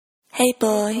Hey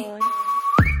boy.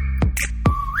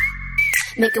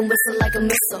 Make him whistle like a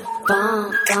missile.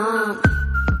 Bomb, bomb.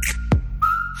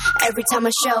 Every time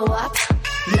I show up,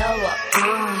 blow up.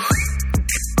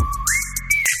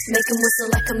 Make him whistle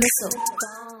like a missile.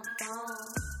 Bomb,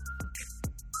 bomb.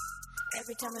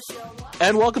 Every time I show up.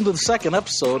 And welcome to the second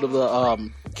episode of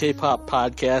the K-pop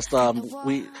podcast.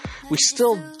 We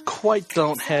still quite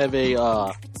don't have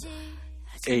a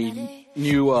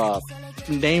new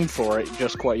name for it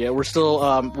just quite yet. We're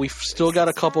still we've still got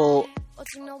a couple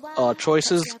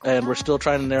choices, and we're still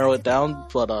trying to narrow it down.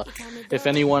 But if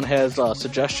anyone has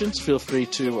suggestions, feel free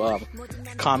to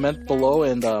comment below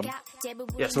and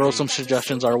throw some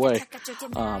suggestions our way.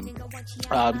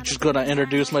 I'm just gonna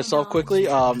introduce myself quickly.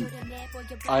 I'm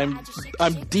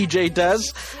DJ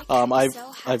Dez.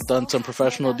 I've done some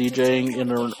professional DJing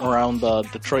in and around the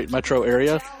Detroit metro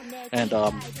area, and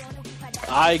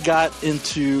I got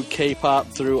into K-pop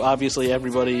through obviously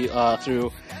everybody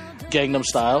through Gangnam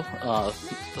Style. I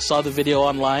saw the video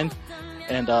online,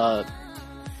 and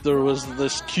there was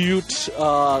this cute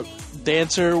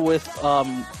dancer with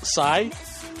Psy,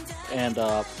 and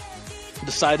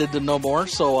decided to know more.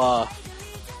 So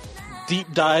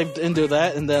deep dived into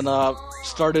that, and then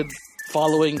started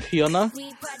following Hyuna,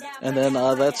 and then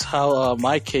that's how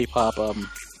my K-pop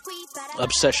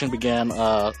obsession began.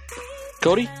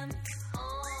 Cody?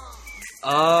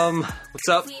 What's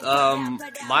up?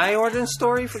 My origin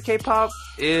story for K-pop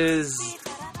is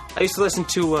I used to listen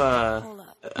to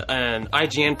an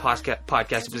IGN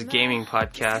podcast. It was a gaming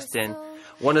podcast, and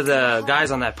one of the guys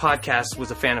on that podcast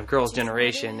was a fan of Girls'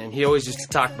 Generation, and he always used to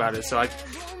talk about it. So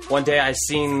one day I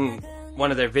seen one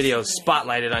of their videos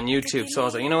spotlighted on YouTube, so I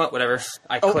was like, you know what, whatever.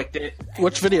 I clicked it.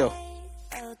 Which video?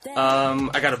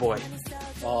 I Got a Boy.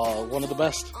 One of the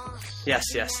best. Yes.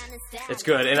 It's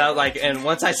good. And and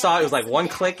once I saw it, it was like one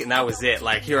click, and that was it.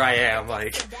 Like, here I am.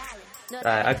 Like,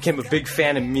 I became a big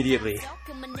fan immediately.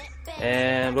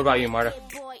 And what about you, Marta?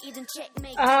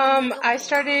 I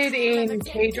started in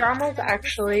K-dramas,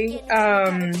 actually.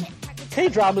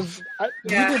 K-dramas?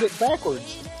 Yeah. You did it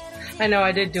backwards. I know,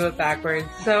 I did do it backwards.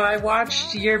 So I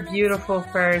watched You're Beautiful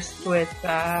first with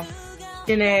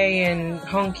Jinae and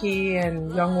Honki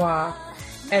and Younghwa.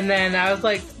 And then I was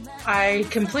like, I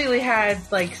completely had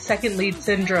second lead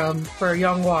syndrome for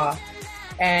Younghwa.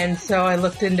 And so I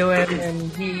looked into him,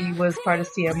 and he was part of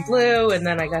CM Blue, and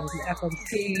then I got into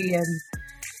FMC, and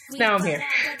now I'm here.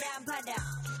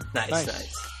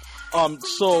 Nice.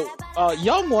 So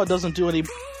Younghwa doesn't do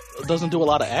a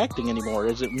lot of acting anymore.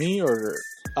 Is it me, or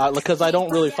because I don't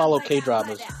really follow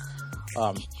K-dramas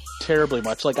terribly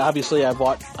much. Like, obviously I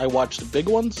watched the big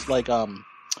ones, like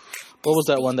what was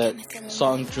that one that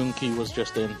Song Joong-ki was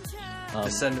just in?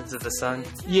 Descendants of the Sun?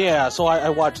 Yeah, so I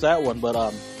watched that one, but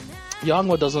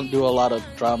Younghwa doesn't do a lot of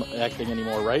drama acting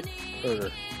anymore, right?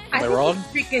 Or am I wrong?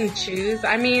 You can choose.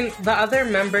 I mean, the other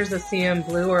members of CM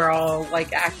Blue are all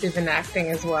active in acting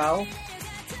as well.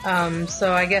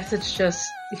 So I guess it's just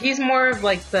he's more of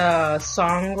the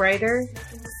songwriter.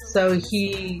 So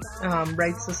he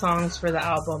writes the songs for the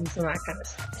albums and that kind of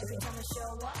stuff too.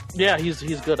 Yeah,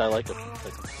 he's good. I like him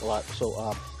a lot.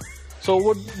 So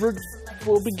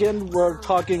we'll begin. We're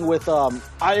talking with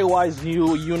IOI's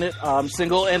new unit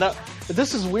single, and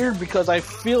this is weird because I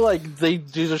feel like they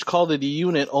just called it a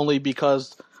unit only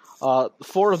because 4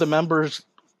 of the members,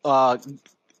 I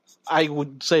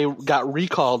would say, got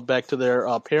recalled back to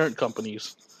their parent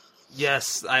companies.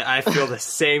 Yes, I feel the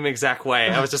same exact way.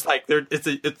 I was just like,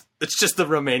 it's just the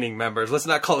remaining members. Let's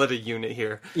not call it a unit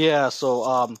here. Yeah,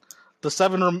 so the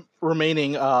 7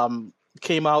 remaining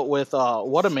came out with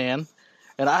What a Man.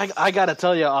 And I gotta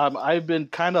tell you, I've been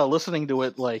kind of listening to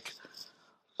it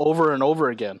over and over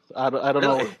again. I don't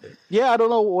Really? know. Yeah, I don't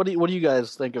know. What do you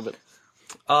guys think of it?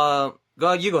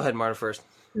 You go ahead, Marta, first.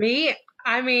 Me?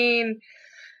 I mean,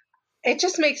 it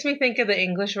just makes me think of the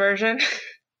English version.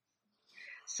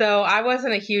 So I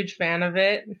wasn't a huge fan of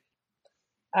it.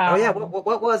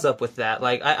 What was up with that?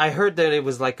 I heard that it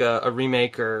was a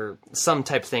remake or some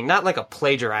type thing, not like a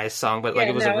plagiarized song, but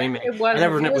it was a remake. I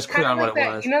never was clear on what it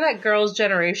was. You know that Girls'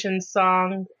 Generation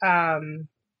song,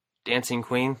 Dancing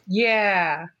Queen?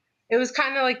 Yeah, it was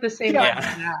kind of like the same.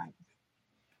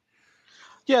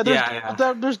 Yeah,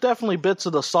 there's definitely bits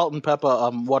of the Salt and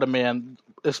Pepper. What a Man,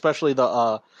 especially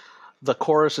the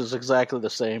chorus is exactly the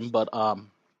same, but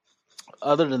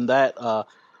other than that,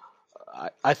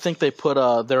 I think they put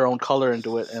their own color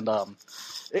into it, and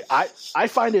I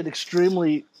find it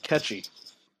extremely catchy.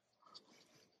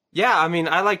 Yeah, I mean,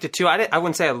 I liked it too. I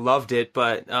wouldn't say I loved it,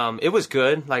 but it was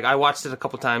good. I watched it a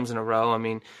couple times in a row. I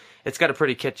mean, it's got a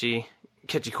pretty catchy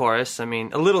chorus. I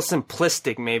mean, a little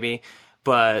simplistic maybe,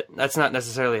 but that's not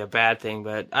necessarily a bad thing.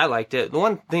 But I liked it. The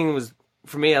one thing was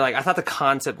for me, like I thought the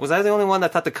concept was I the only one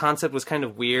that thought the concept was kind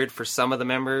of weird for some of the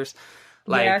members,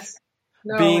 like Yes.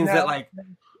 No, being no. that like.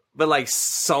 But like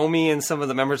Somi and some of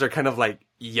the members are kind of like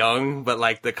young, but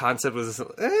like the concept was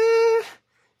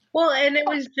Well, and it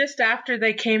was just after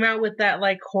they came out with that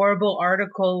like horrible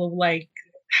article of like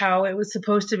how it was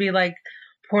supposed to be like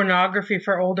pornography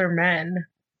for older men.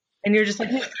 And you're just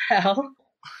like, what the hell?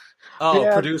 Oh,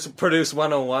 Yeah. Produce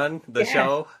 101, the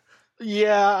show.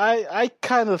 Yeah, I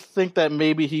kind of think that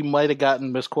maybe he might have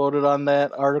gotten misquoted on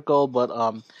that article, but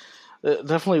it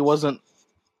definitely wasn't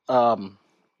a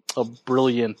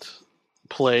brilliant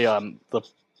play on the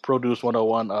Produce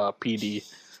 101 PD.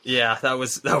 Yeah, that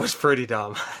was pretty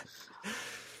dumb.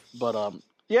 But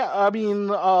yeah, I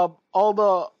mean, all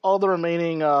the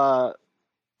remaining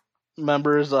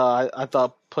members, I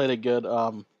thought played it good.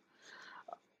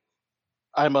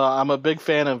 I'm a big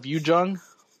fan of Yu Jung.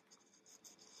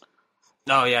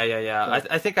 Oh yeah.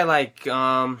 I think I like.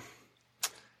 I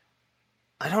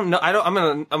don't know.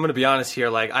 I'm gonna be honest here.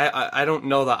 Like I don't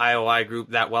know the IOI group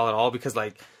that well at all because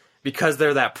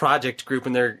they're that project group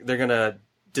and they're gonna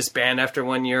disband after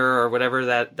 1 year or whatever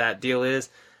that deal is.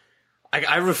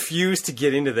 I refuse to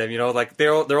get into them. You know, like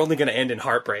they're only gonna end in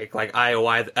heartbreak. Like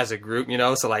IOI as a group. You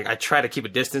know, so like I try to keep a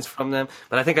distance from them.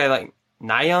 But I think I like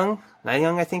Nayoung.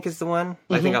 Nayoung I think is the one.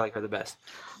 I think I like her the best.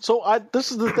 So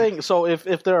this is the thing. So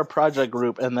if they're a project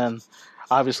group and then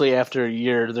obviously after a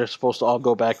year they're supposed to all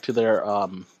go back to their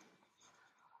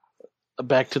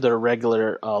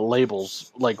regular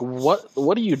labels, like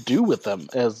what do you do with them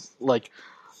as like?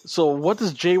 So what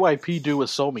does JYP do with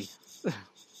Somi?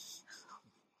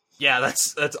 Yeah,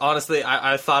 that's honestly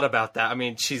I thought about that. I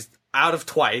mean, she's out of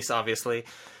Twice, obviously.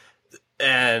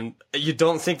 And you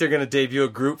don't think they're going to debut a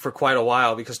group for quite a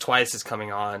while because Twice is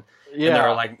coming on. Yeah. And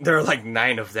there are like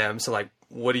 9 of them. So like,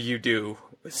 what do you do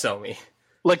with Somi?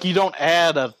 Like you don't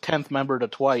add a 10th member to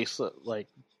Twice. Like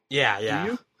Yeah.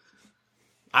 do you?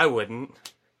 I wouldn't.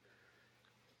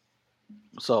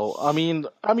 So I mean,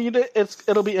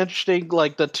 it'll be interesting.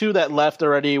 Like the 2 that left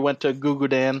already went to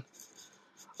Gugudan.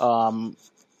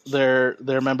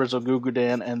 They're members of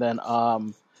Gugudan, and then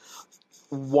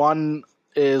one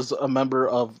is a member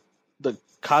of the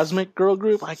Cosmic Girl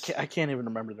group. I can't even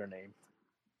remember their name.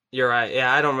 You're right.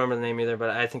 Yeah, I don't remember the name either,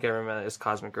 but I think I remember it's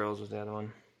Cosmic Girls was the other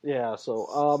one. Yeah.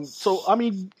 So I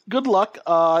mean, good luck.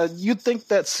 You'd think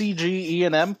that CG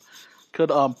E&M could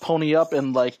pony up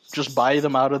and like just buy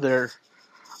them out of their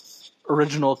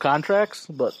original contracts,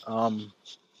 but I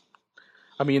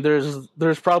mean,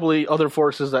 there's probably other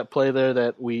forces at play there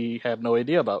that we have no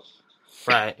idea about.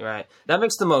 Right. That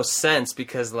makes the most sense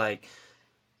because like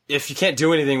if you can't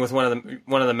do anything with one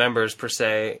of the members per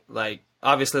se, like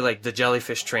obviously like the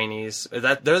Jellyfish trainees,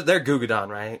 that they're Gugudan,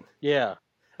 right? Yeah.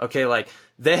 Okay, like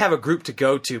they have a group to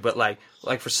go to, but like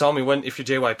for Somi, if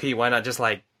you're JYP, why not just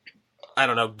like I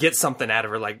don't know, get something out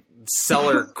of her, like sell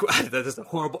her. That's a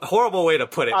horrible way to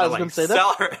put it. I was like, going to say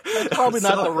sell her. That's probably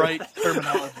not the right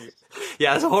terminology.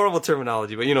 Yeah, it's a horrible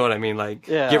terminology, but you know what I mean. Like,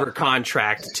 Yeah. give her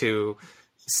contract to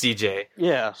CJ.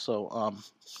 Yeah. So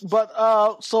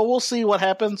so we'll see what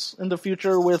happens in the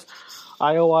future with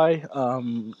IOI.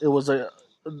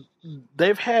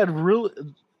 They've had really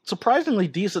surprisingly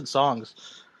decent songs,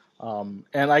 and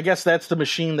I guess that's the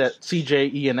machine that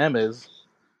CJ E&M is.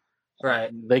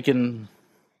 Right. They can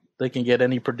get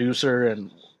any producer and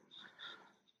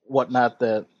whatnot.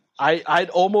 That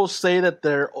I'd almost say that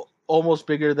they're almost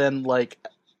bigger than like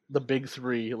the big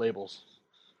 3 labels.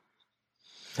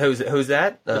 Who's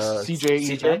that?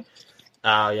 CJ. CJ.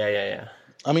 Oh yeah.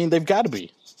 I mean, they've got to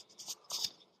be.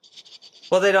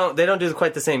 Well, they don't do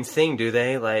quite the same thing, do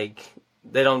they? Like,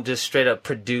 they don't just straight up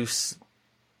produce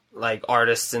like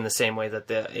artists in the same way that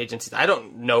the agencies. I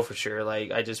don't know for sure.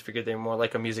 Like, I just figured they're more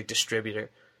like a music distributor.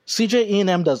 CJ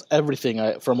E&M does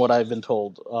everything, from what I've been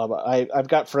told. I've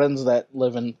got friends that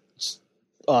live in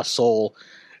Seoul,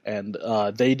 and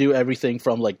they do everything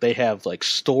from like they have like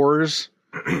stores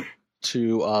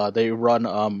to they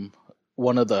run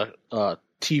one of the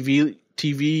TV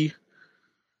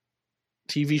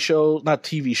shows, not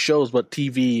TV shows, but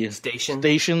TV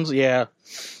stations. Yeah,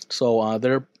 so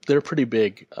they're pretty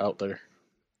big out there.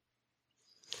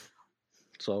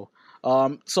 So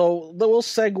we'll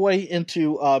segue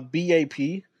into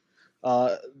BAP.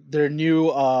 Their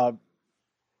new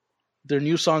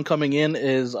song coming in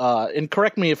is and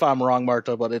correct me if I'm wrong,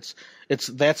 Marta, but it's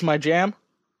That's My Jam.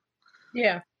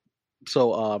 Yeah.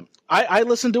 So I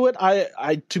listened to it.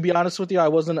 I to be honest with you, I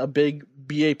wasn't a big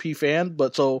BAP fan,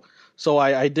 but so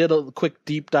I did a quick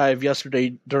deep dive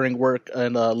yesterday during work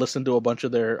and listened to a bunch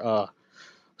of their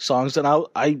songs, and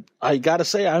I gotta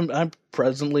say I'm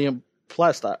presently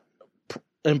impressed.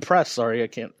 Impressed. Sorry, I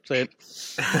can't say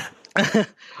it.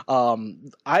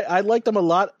 I liked them a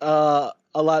lot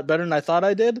better than I thought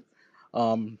I did.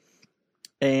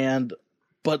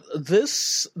 But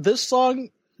this song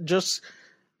just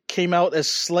came out as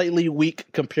slightly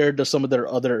weak compared to some of their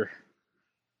other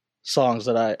songs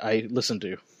that I listened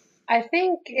to. I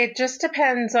think it just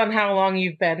depends on how long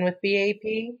you've been with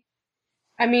BAP.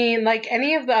 I mean, like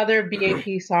any of the other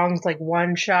BAP songs, like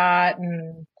One Shot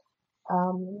and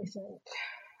let me think,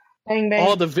 Bang Bang.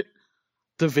 Oh, the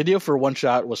video for One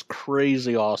Shot was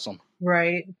crazy awesome.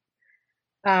 Right.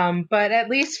 But at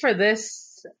least for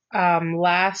this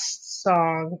last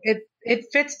song, it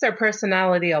fits their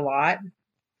personality a lot.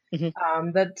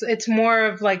 Mm-hmm. It's more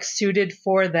of like suited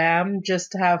for them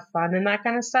just to have fun and that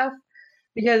kind of stuff.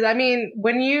 Because I mean,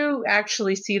 when you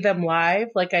actually see them live,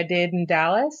 like I did in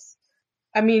Dallas,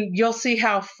 I mean, you'll see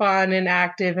how fun and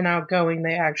active and outgoing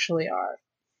they actually are.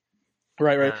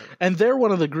 Right. And they're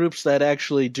one of the groups that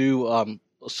actually do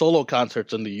solo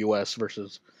concerts in the U.S.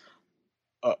 versus.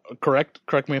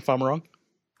 Correct me if I'm wrong.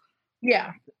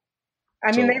 Yeah,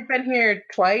 I mean they've been here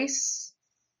twice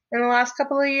in the last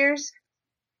couple of years.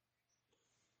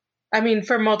 I mean,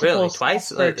 for multiple. Really,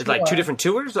 twice? Like two different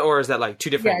tours, or is that like two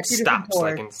different stops,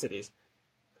 like in cities?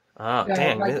 Oh, no,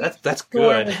 dang, like that's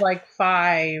good. Was like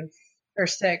 5 or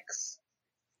 6.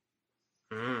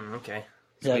 Okay.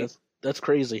 Sweet. Yeah, that's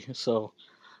crazy. So,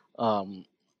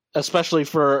 especially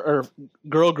for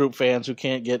girl group fans who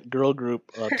can't get girl group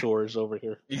tours over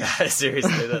here. Yeah,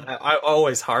 seriously, I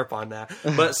always harp on that.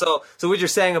 But so what you're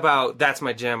saying about That's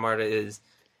My Jam, Marta, is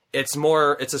it's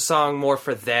a song more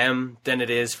for them than it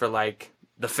is for like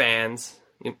the fans.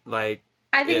 Like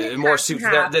I think it more suits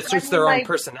their own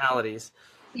personalities.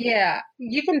 Yeah,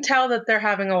 you can tell that they're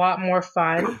having a lot more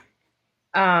fun.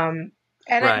 And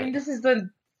right. I mean, this is the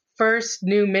first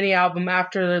new mini album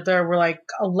after there were like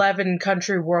 11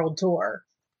 country world tour.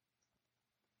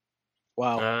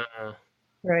 Wow.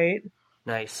 Right.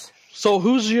 Nice. So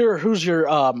who's your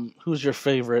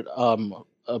favorite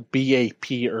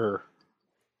BAP-er?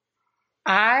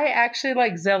 I actually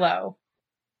like Zillow,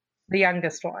 the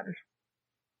youngest one.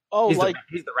 Oh,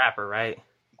 he's the rapper, right?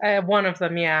 One of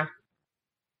them, yeah.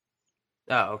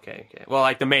 Oh, okay. Well,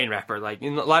 like the main rapper, like a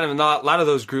lot of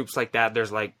those groups like that.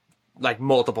 There's like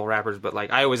multiple rappers, but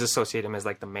like I always associate him as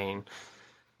like the main.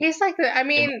 He's like the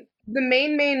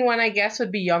main one, I guess,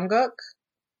 would be Jungkook,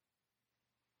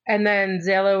 and then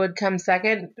Zillow would come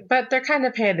second. But they're kind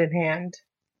of hand in hand.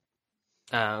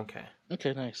 Okay.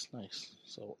 Okay, nice.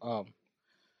 So,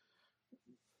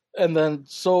 and then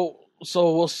so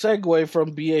we'll segue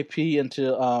from BAP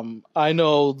into I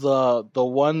know the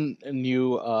one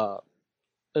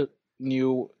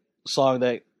new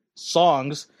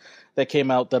songs that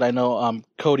came out that I know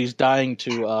Cody's dying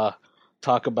to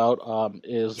talk about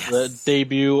is the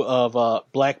debut of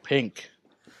Blackpink.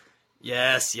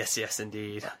 Yes,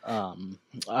 indeed.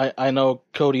 I know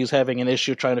Cody's having an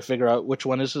issue trying to figure out which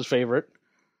one is his favorite.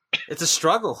 It's a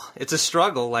struggle.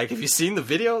 Like, have you seen the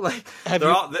video? Like,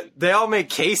 they all make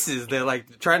cases. They're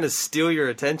like trying to steal your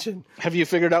attention. Have you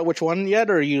figured out which one yet,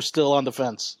 or are you still on the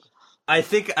fence? I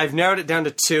think I've narrowed it down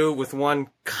to 2 with one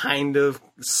kind of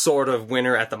sort of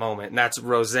winner at the moment. And that's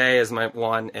Rosé as my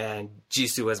 1 and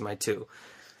Jisoo as my 2.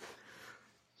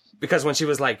 Because when she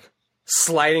was like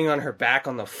sliding on her back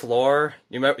on the floor,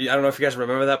 I don't know if you guys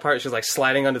remember that part. She was like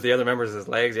sliding under the other members'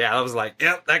 legs. Yeah, I was like,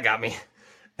 yep, that got me.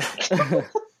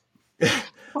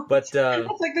 But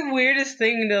it's like the weirdest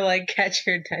thing to like catch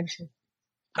your attention.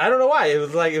 I don't know why. It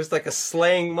was like a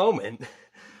slaying moment.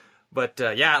 But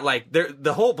yeah, like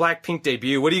the whole Blackpink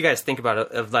debut. What do you guys think about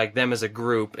it, of like them as a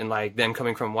group and like them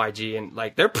coming from YG, and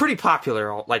like they're pretty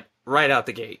popular like right out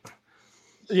the gate.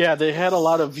 Yeah, they had a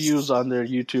lot of views on their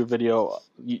YouTube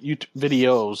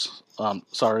videos.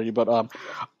 Sorry, but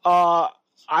I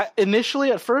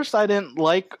initially at first I didn't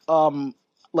like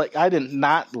I did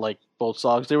not like both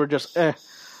songs. They were just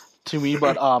to me,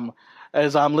 but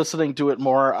as I'm listening to it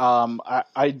more,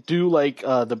 I do like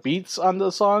the beats on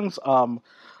the songs.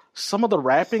 Some of the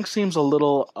rapping seems a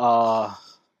little, I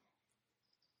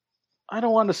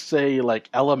don't want to say like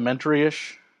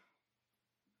elementary-ish,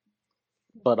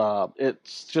 but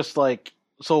it's just like,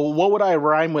 so what would I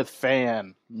rhyme with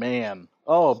fan? Man.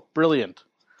 Oh, brilliant.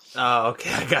 Oh,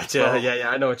 okay, I gotcha. So, yeah,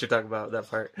 I know what you're talking about, that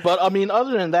part. But I mean,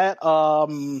 other than that,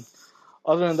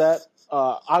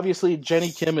 obviously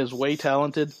Jennie Kim is way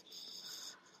talented.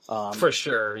 For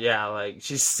sure, yeah. Like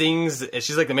she's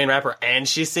like the main rapper, and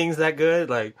she sings that good.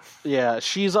 Like, yeah,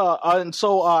 she's and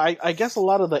so I guess a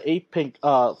lot of the 8 Pink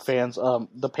fans,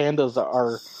 the pandas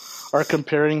are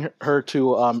comparing her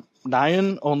to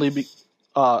Nayeon only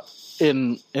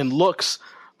in looks,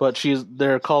 but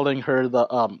they're calling her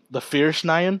the fierce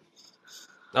Nayeon.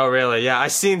 Oh, really? Yeah,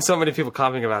 I've seen so many people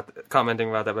commenting about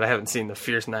that, but I haven't seen the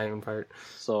fierce Nayeon part.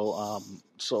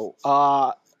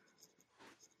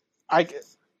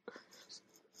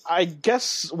 I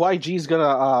guess YG's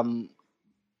gonna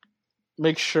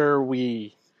make sure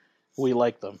we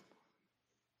like them.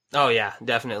 Oh yeah,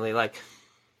 definitely. Like,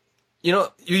 you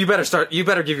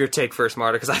better give your take first,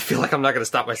 Marta, because I feel like I'm not going to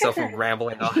stop myself from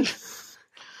rambling on.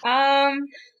 I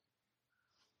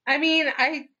mean,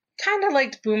 I kind of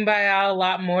liked Boom Baya a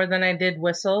lot more than I did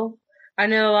Whistle. I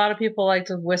know a lot of people liked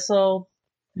Whistle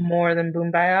more than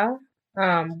Boom Baya,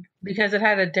 because it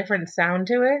had a different sound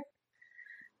to it.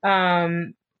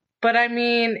 But I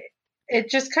mean, it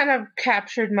just kind of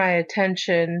captured my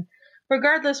attention,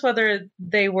 regardless whether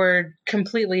they were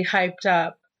completely hyped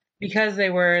up because they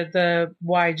were the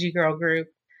YG girl group.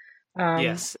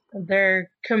 Yes. I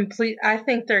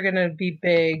think they're going to be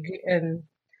big, and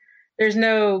there's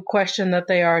no question that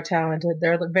they are talented.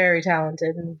 They're very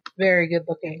talented and very good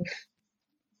looking.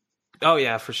 Oh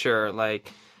yeah, for sure.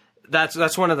 Like,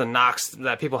 that's one of the knocks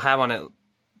that people have on it.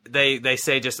 They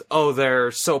say just, oh, they're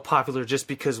so popular just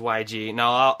because YG.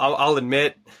 Now, I'll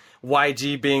admit,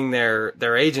 YG being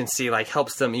their agency, like,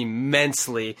 helps them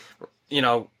immensely,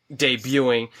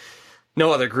 debuting.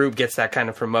 No other group gets that kind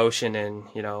of promotion and,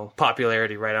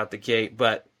 popularity right out the gate.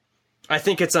 But I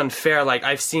think it's unfair. Like,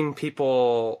 I've seen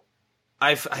people,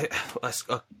 a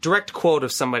direct quote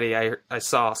of somebody I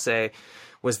saw say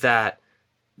was that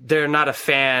they're not a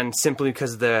fan simply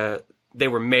because they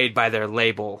were made by their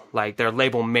label. Like, their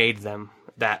label made them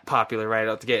that popular right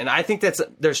out the gate. And I think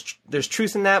there's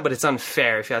truth in that, but it's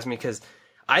unfair if you ask me, because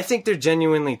I think they're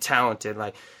genuinely talented.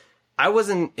 Like, I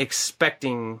wasn't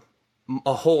expecting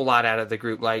a whole lot out of the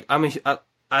group. Like,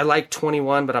 I like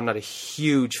 21, but I'm not a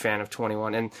huge fan of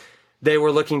 21. And they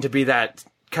were looking to be that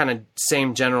kind of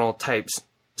same general type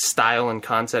style and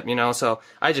concept, So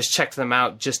I just checked them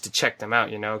out just to check them out,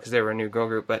 because they were a new girl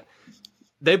group. But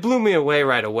they blew me away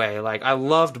right away. Like, I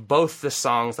loved both the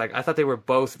songs. Like, I thought they were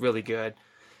both really good.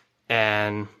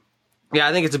 And yeah,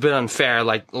 I think it's a bit unfair,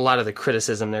 like, a lot of the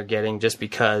criticism they're getting just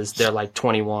because they're like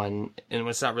 21 and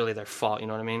it's not really their fault, you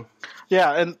know what I mean?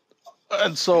 Yeah,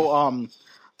 and so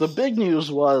the big news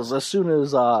was as soon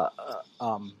as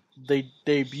they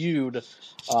debuted,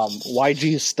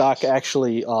 YG's stock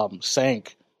actually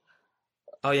sank.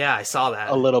 Oh yeah, I saw that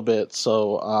a little bit.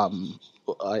 So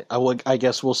I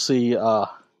guess we'll see.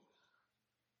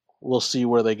 We'll see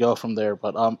where they go from there.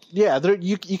 But yeah,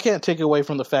 you can't take away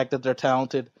from the fact that they're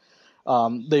talented.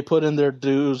 They put in their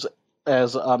dues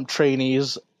as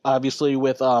trainees, obviously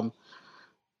with and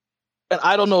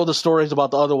I don't know the stories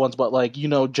about the other ones, but like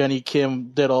Jenny Kim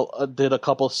did a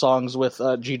couple songs with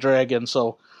G Dragon.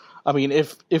 So I mean,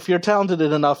 if you're talented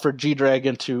enough for G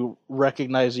Dragon to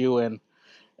recognize you and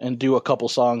do a couple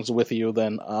songs with you,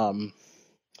 then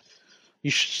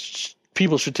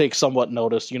people should take somewhat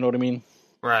notice. You know what I mean?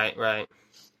 Right.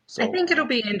 So, I think it'll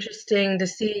be interesting to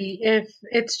see if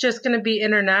it's just going to be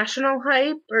international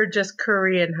hype or just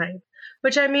Korean hype.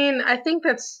 Which, I mean, I think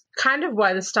that's kind of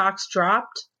why the stocks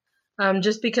dropped.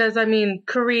 Just because, I mean,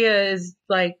 Korea is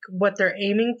like what they're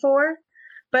aiming for.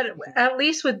 But at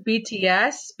least with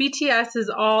BTS is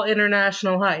all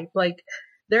international hype. Like,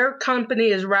 their company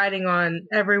is riding on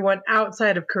everyone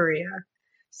outside of Korea.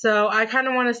 So I kind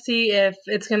of want to see if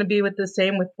it's going to be the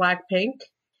same with Blackpink.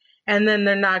 And then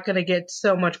they're not going to get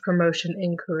so much promotion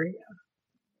in Korea.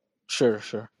 Sure.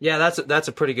 Yeah, that's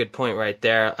a pretty good point right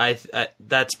there. I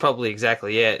that's probably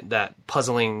exactly it. That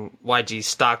puzzling YG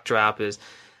stock drop is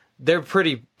they're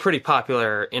pretty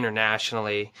popular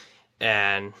internationally,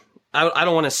 and I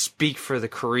don't want to speak for the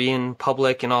Korean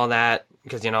public and all that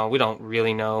because we don't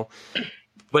really know.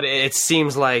 But it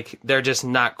seems like they're just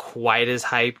not quite as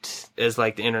hyped as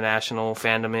like the international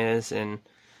fandom is, and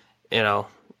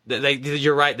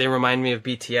you're right. They remind me of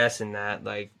BTS in that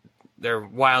like they're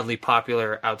wildly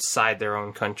popular outside their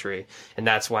own country, and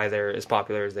that's why they're as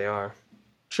popular as they are.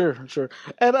 Sure.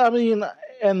 And I mean,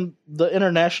 and the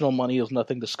international money is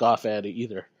nothing to scoff at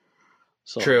either.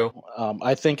 So, true.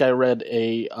 I think I read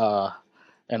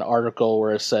an article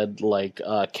where it said like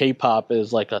K-pop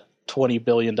is like a $20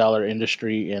 billion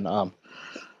industry in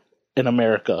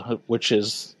America, which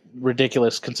is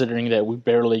ridiculous considering that we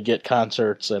barely get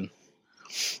concerts and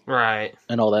right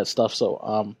and all that stuff.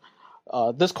 So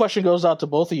this question goes out to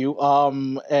both of you,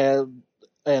 and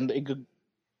it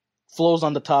flows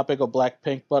on the topic of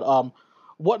Blackpink. But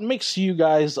what makes you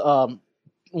guys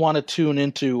want to tune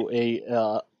into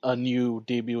a new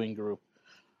debuting group?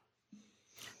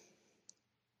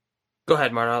 Go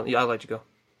ahead, Marta. I'll let you go.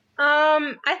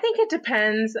 I think it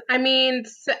depends. I mean,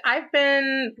 I've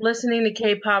been listening to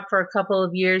K-pop for a couple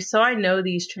of years, so I know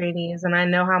these trainees and I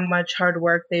know how much hard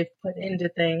work they've put into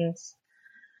things.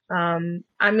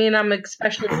 I mean, I'm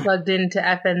especially plugged into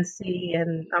FNC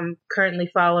and I'm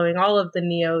currently following all of the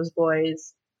Neo's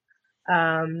boys.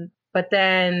 But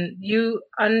then you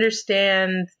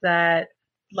understand that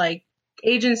like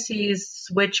agencies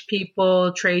switch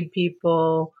people, trade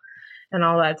people, and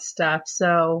all that stuff.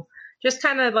 So just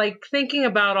kind of like thinking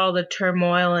about all the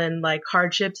turmoil and like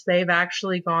hardships they've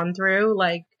actually gone through.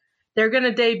 Like they're going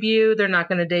to debut, they're not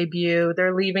going to debut,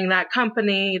 they're leaving that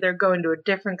company, they're going to a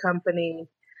different company,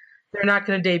 they're not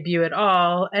going to debut at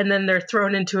all, and then they're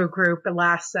thrown into a group at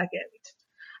last second.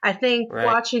 I think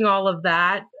watching all of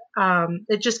that,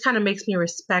 it just kind of makes me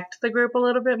respect the group a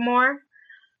little bit more,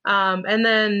 and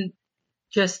then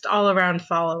just all around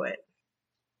follow it.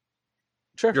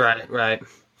 Sure. Right.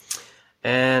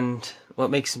 And what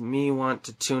makes me want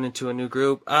to tune into a new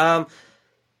group?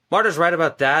 Marta's right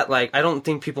about that. Like, I don't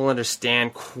think people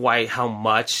understand quite how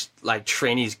much like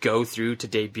trainees go through to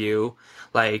debut.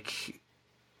 Like,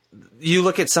 you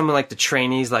look at someone like the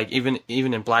trainees, like even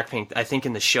in Blackpink, I think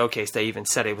in the showcase they even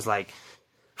said it was like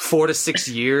 4 to 6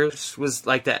 years was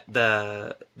like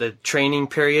the training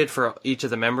period for each of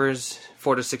the members.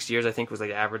 4 to 6 years, I think, was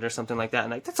like average or something like that.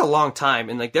 And like that's a long time.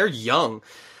 And like they're young.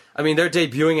 I mean, they're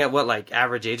debuting at what, like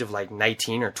average age of like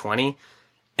 19 or 20.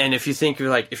 And if you think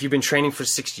you're like, if you've been training for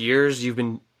 6 years, you've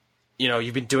been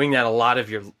doing that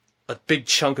a big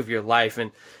chunk of your life.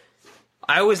 And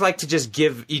I always like to just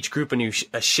give each group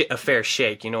a fair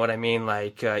shake. You know what I mean?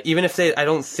 Like, even if I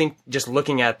don't think just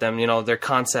looking at them, their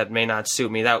concept may not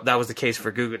suit me. That was the case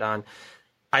for Gugudan.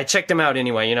 I checked them out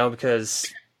anyway,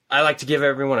 because I like to give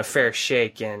everyone a fair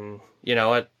shake. And,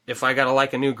 if I got to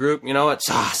like a new group,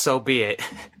 so be it.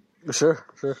 Sure.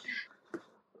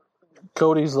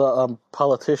 Cody's the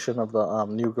politician of the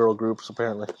new girl groups,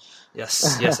 apparently.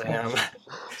 Yes, I am.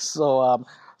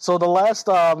 So the last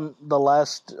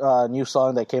new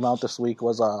song that came out this week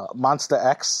was Monster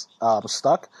X,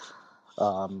 Stuck.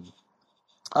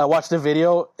 I watched the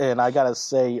video and I gotta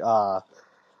say,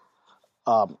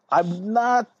 I'm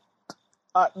not.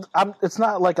 It's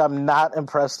not like I'm not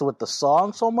impressed with the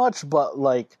song so much, but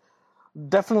like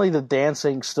definitely the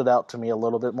dancing stood out to me a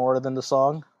little bit more than the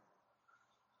song.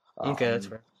 Okay, that's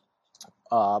fair.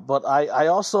 But I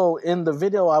also, in the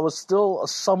video, I was still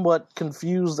somewhat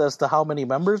confused as to how many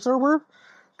members there were,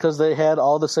 because they had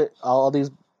all these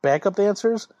backup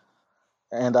dancers,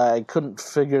 and I couldn't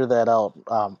figure that out.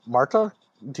 Marta,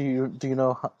 do you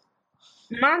know?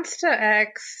 Monster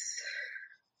X.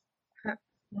 Let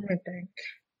me think.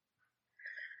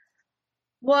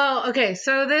 Well, okay,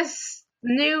 so this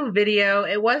new video,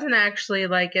 it wasn't actually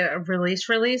like a release.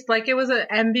 Like it was an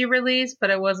MV release, but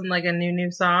it wasn't like a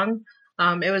new song.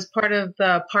 It was part of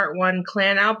the Part 1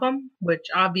 Clan album, which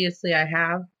obviously I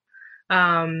have.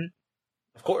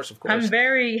 Of course. I'm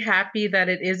very happy that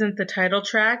it isn't the title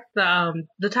track.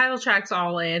 The title track's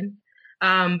all in.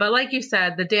 But like you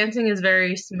said, the dancing is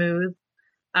very smooth.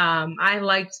 I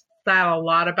liked that a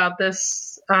lot about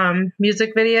this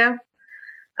music video.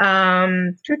 Let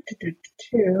me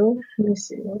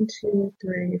see, 1, 2,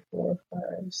 3, 4, 5,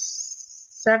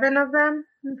 7 of them,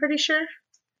 I'm pretty sure.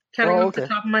 Counting off the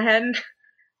top of my head.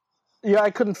 Yeah,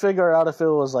 I couldn't figure out if it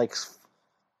was like.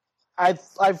 I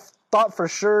thought for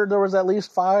sure there was at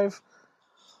least 5,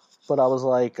 but I was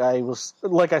like I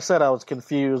said, I was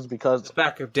confused because the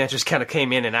backup dancers kind of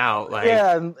came in and out. Like,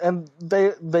 yeah, and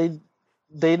they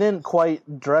didn't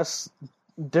quite dress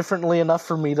differently enough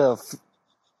for me to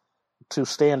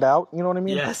stand out. You know what I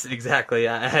mean? Yes, exactly.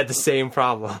 I had the same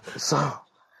problem. So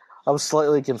I was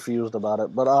slightly confused about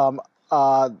it, but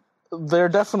they're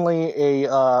definitely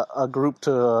a group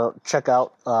to check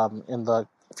out in the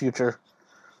future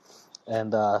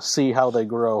and see how they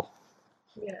grow.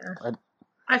 Yeah.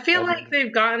 I feel like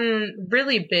they've gotten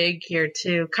really big here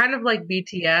too, kind of like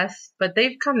BTS, but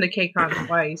they've come to KCON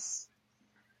twice.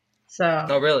 So.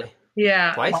 Oh, really?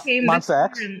 Yeah. Twice? Monster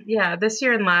X? This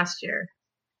year and last year.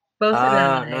 Both in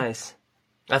LA. Nice.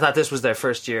 I thought this was their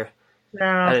first year.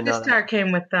 No, This Star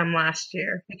came with them last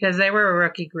year because they were a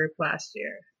rookie group last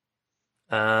year.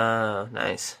 Oh,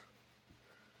 nice.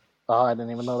 Oh, I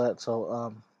didn't even know that.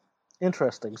 So,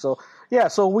 interesting. So, yeah.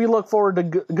 So we look forward to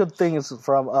good things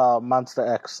from Monster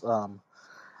X,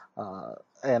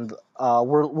 and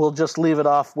we'll just leave it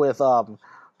off with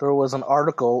there was an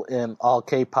article in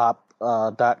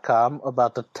allkpop.com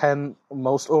about the 10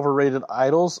 most overrated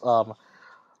idols.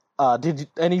 Did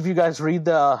any of you guys read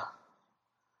the?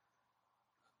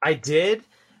 I did.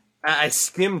 I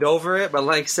skimmed over it, but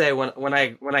like say when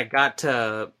I got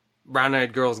to Brown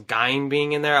Eyed Girl's Guine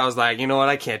being in there, I was like, you know what,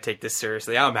 I can't take this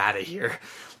seriously. I'm out of here.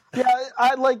 Yeah,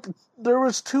 I like. There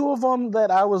was two of them that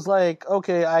I was like,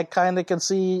 okay, I kind of can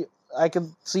see. I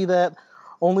can see that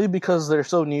only because they're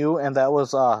so new, and that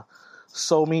was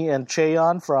Somi and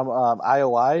Cheon from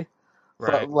IOI.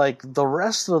 Right. But like the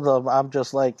rest of them, I'm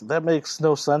just like, that makes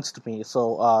no sense to me.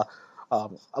 So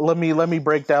let me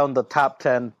break down the top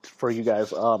 10 for you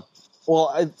guys.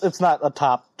 It's not a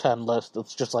top 10 list.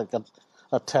 It's just like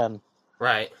a 10.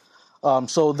 Right.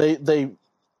 So the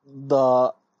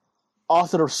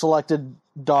author selected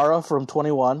Dara from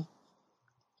 21.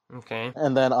 Okay.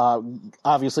 And then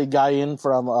obviously Guyan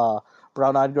from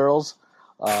Brown Eyed Girls.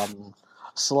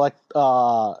 Select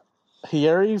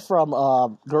Hieri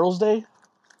from Girls' Day.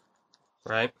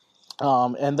 Right.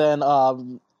 And then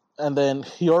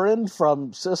Hyorin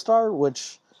from Sistar,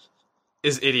 which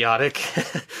is idiotic.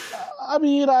 I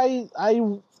mean,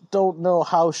 I don't know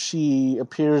how she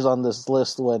appears on this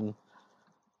list when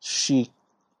she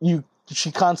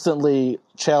constantly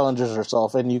challenges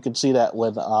herself, and you can see that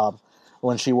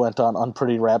when she went on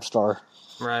Unpretty Rap Star.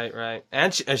 Right.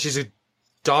 And she's a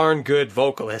darn good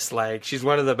vocalist. Like, she's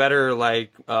one of the better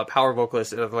power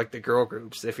vocalists of like the girl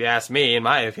groups, if you ask me. In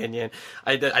my opinion,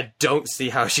 I don't see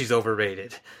how she's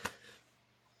overrated.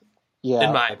 Yeah,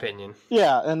 in my opinion.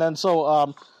 Yeah, and then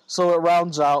so it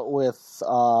rounds out with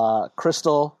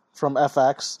Crystal from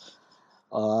FX,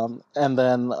 and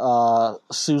then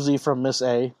Susie from Miss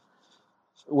A,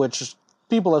 which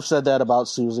people have said that about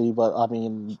Susie, but I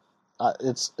mean,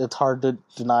 it's hard to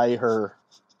deny her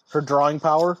drawing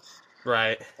power.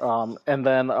 Right. And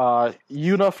then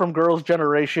Yuna from Girls'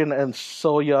 Generation and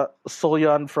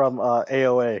Solyeon from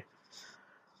AOA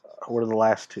were the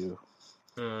last two.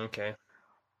 Okay.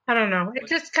 I don't know. It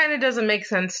just kind of doesn't make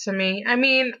sense to me. I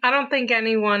mean, I don't think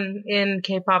anyone in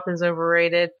K-pop is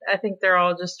overrated. I think they're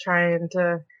all just trying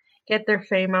to get their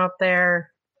fame out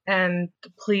there and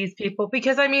please people.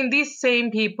 Because, I mean, these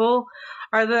same people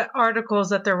are the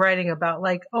articles that they're writing about.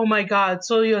 Like, oh my god,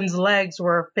 Soyeon's legs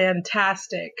were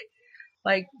fantastic.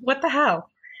 Like, what the hell?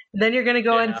 And then you're going to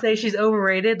go and say she's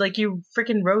overrated? Like, you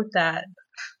freaking wrote that.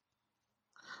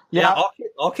 Yeah,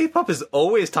 all K-pop is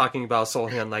always talking about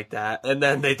Sohyun like that, and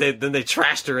then they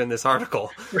trashed her in this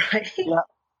article. Right.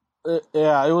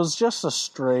 Yeah, it was just a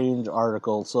strange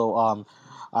article. So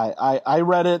I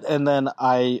read it, and then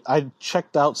I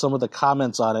checked out some of the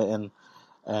comments on it,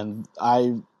 and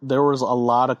there was a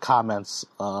lot of comments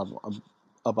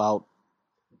about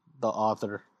the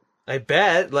author. I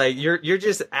bet, like, you're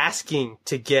just asking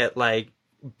to get like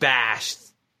bashed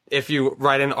if you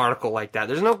write an article like that.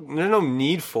 There's no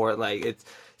need for it. Like, it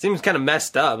seems kind of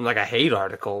messed up, like a hate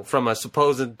article from a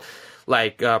supposed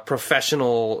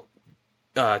professional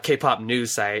K-pop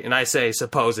news site, and I say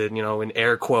supposed, in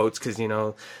air quotes, because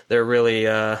they're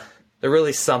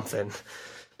really something.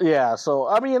 Yeah. So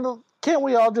I mean, can't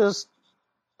we all just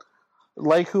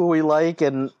like who we like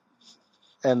and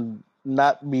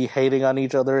not be hating on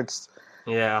each other?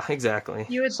 Yeah, exactly.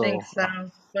 You would think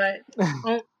so, but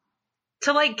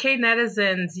to like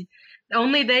K-netizens,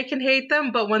 only they can hate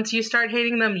them, but once you start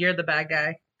hating them, you're the bad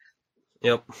guy.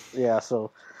 Yep. Yeah,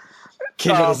 so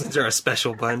K-netizens are a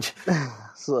special bunch.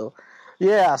 So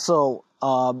yeah, so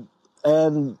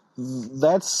and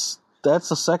that's the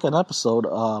second episode.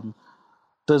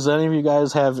 Does any of you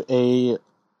guys have a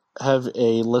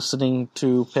listening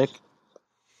to pick?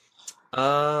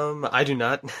 I do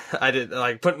not. I did,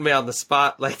 like, putting me on the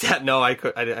spot like that. No, I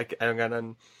don't got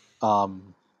none.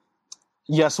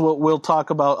 Yes, we'll talk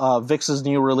about Vix's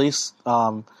new release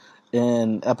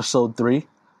in episode 3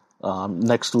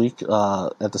 next week in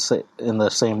the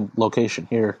same location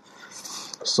here.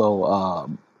 So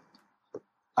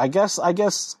I guess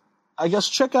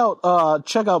check out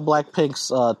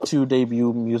Blackpink's 2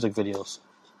 debut music videos.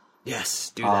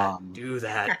 Yes, do that. Do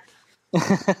that.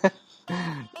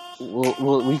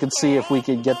 We can see if we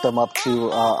can get them up to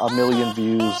 1 million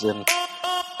views in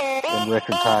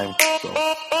record time. So.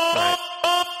 Right.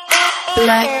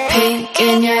 Blackpink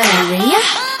in your area.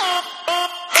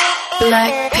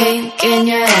 Blackpink in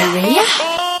your area.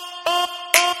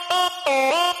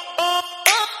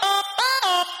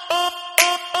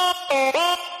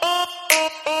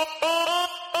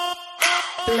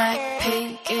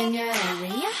 Blackpink in your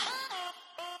area.